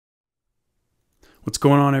What's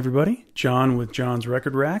going on, everybody? John with John's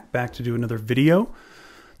Record Rack, back to do another video.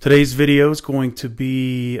 Today's video is going to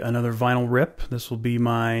be another vinyl rip. This will be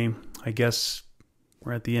my, I guess,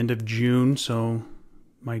 we're at the end of June, so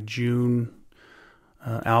my June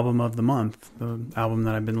album of the month, the album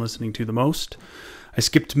that I've been listening to the most. I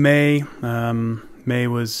skipped May. May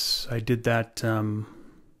was, I did that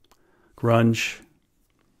grunge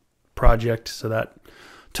project, so that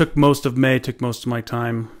took most of May, took most of my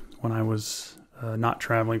time when I was not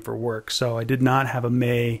traveling for work. So I did not have a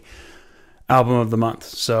May album of the month.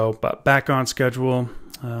 So, but back on schedule.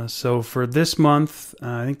 So for this month,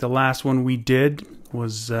 I think the last one we did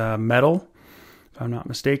was metal, if I'm not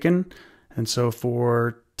mistaken. And so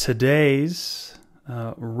for today's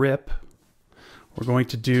rip, we're going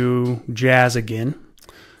to do jazz again.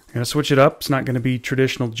 I'm going to switch it up. It's not going to be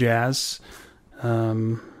traditional jazz.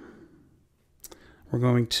 We're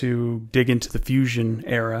going to dig into the fusion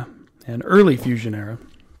era and early fusion era.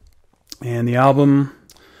 And the album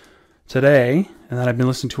today, and that I've been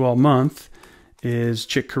listening to all month, is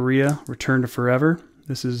Chick Corea, Return to Forever.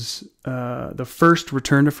 This is the first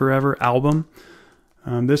Return to Forever album.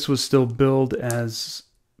 This was still billed as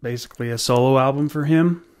basically a solo album for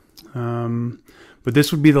him. But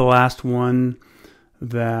this would be the last one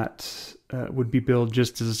that would be billed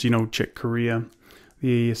just as, Chick Corea.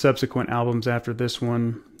 The subsequent albums after this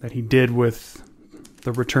one that he did with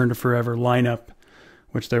the Return to Forever lineup,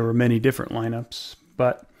 which there were many different lineups,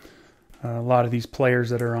 but a lot of these players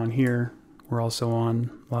that are on here were also on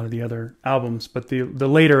a lot of the other albums. But the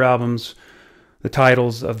later albums, the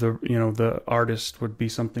titles of the artist would be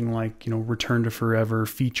something like, Return to Forever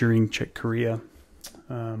featuring Chick Corea.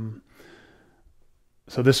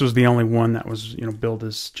 So this was the only one that was, billed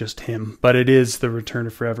as just him, but it is the Return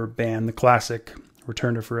to Forever band, the classic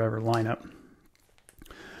Return to Forever lineup.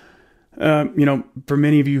 For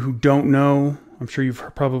many of you who don't know, I'm sure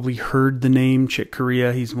you've probably heard the name Chick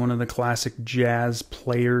Corea. He's one of the classic jazz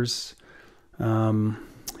players.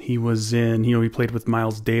 He was in, he played with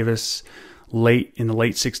Miles Davis in the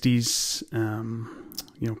late 60s,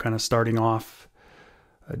 kind of starting off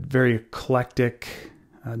a very eclectic,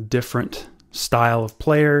 different style of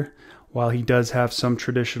player. While he does have some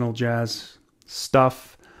traditional jazz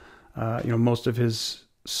stuff, most of his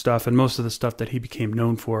stuff and most of the stuff that he became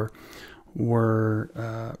known for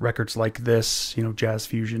were records like this, jazz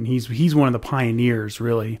fusion. He's one of the pioneers,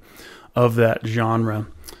 really, of that genre.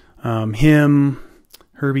 Him,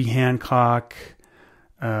 Herbie Hancock,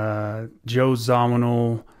 Joe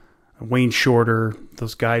Zawinul, Wayne Shorter,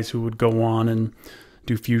 those guys who would go on and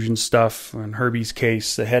do fusion stuff. In Herbie's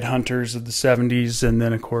case, the Headhunters of the 70s, and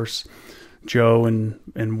then of course Joe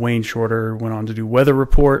and Wayne Shorter went on to do Weather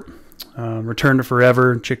Report. Return to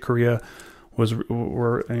Forever, Chick Corea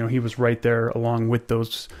he was right there along with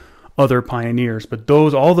those other pioneers. But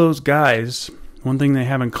all those guys, one thing they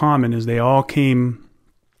have in common is they all came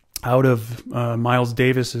out of Miles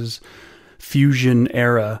Davis's fusion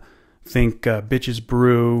era. Think Bitches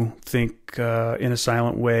Brew, think In a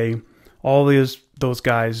Silent Way. All those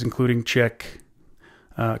guys, including Chick,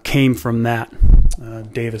 came from that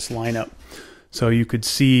Davis lineup. So you could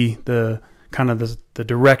see the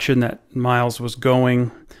direction that Miles was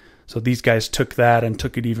going. So these guys took that and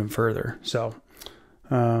took it even further. So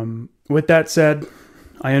with that said,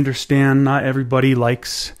 I understand not everybody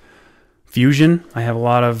likes fusion. I have a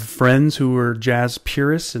lot of friends who are jazz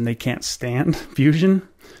purists and they can't stand fusion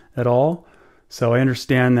at all. So I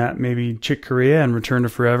understand that maybe Chick Corea and Return to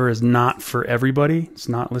Forever is not for everybody. It's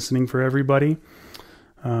not listening for everybody.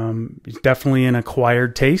 It's definitely an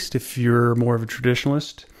acquired taste if you're more of a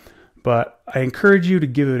traditionalist. But I encourage you to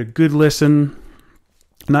give it a good listen.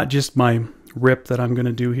 Not just my rip that I'm going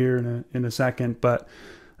to do here in a second, but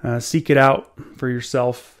seek it out for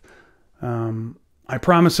yourself. I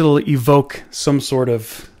promise it'll evoke some sort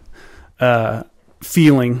of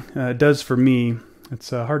feeling. It does for me.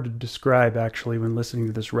 It's hard to describe, actually, when listening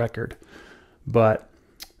to this record. But,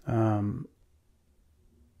 yeah,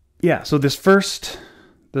 so the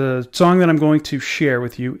song that I'm going to share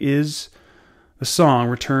with you is the song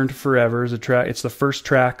Return to Forever. Is a track. It's the first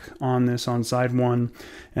track on this, on side one,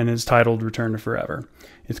 and is titled Return to Forever.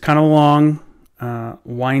 It's kind of long,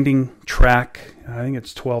 winding track. I think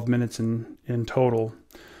it's 12 minutes in total.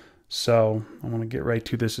 So I want to get right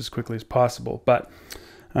to this as quickly as possible. But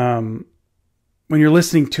when you're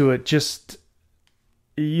listening to it,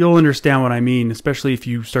 you'll understand what I mean, especially if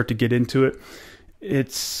you start to get into it.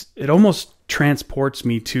 It almost transports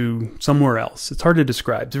me to somewhere else. It's hard to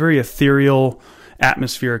describe. It's a very ethereal,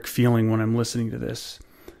 atmospheric feeling when I'm listening to this,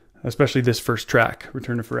 especially this first track,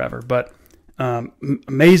 Return to Forever. But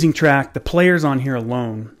amazing track. The players on here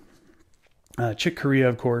alone Chick Corea,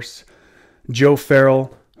 of course. Joe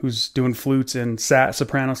Farrell, who's doing flutes and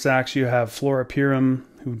soprano sax. You have Flora Purim,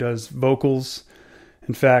 who does vocals.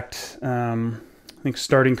 In fact, I think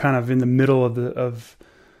starting kind of in the middle of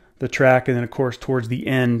the track, and then of course towards the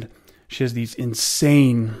end, she has these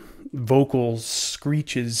insane vocals,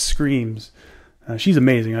 screeches, screams. She's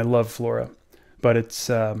amazing. I love Flora, but it's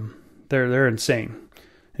they're insane,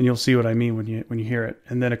 and you'll see what I mean when you hear it.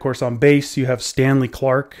 And then of course on bass you have Stanley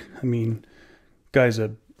Clark. I mean, guy's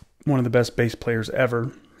one of the best bass players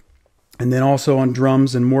ever. And then also on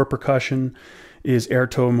drums and more percussion is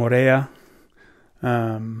Erto Morea.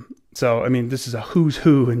 So I mean, this is a who's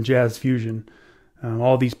who in jazz fusion.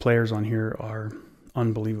 All these players on here are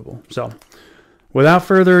unbelievable. So without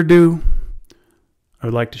further ado, I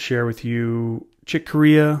would like to share with you Chick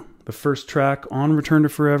Corea, the first track on Return to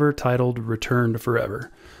Forever, titled Return to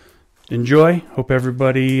Forever. Enjoy. Hope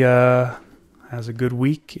everybody has a good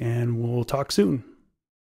week, and we'll talk soon.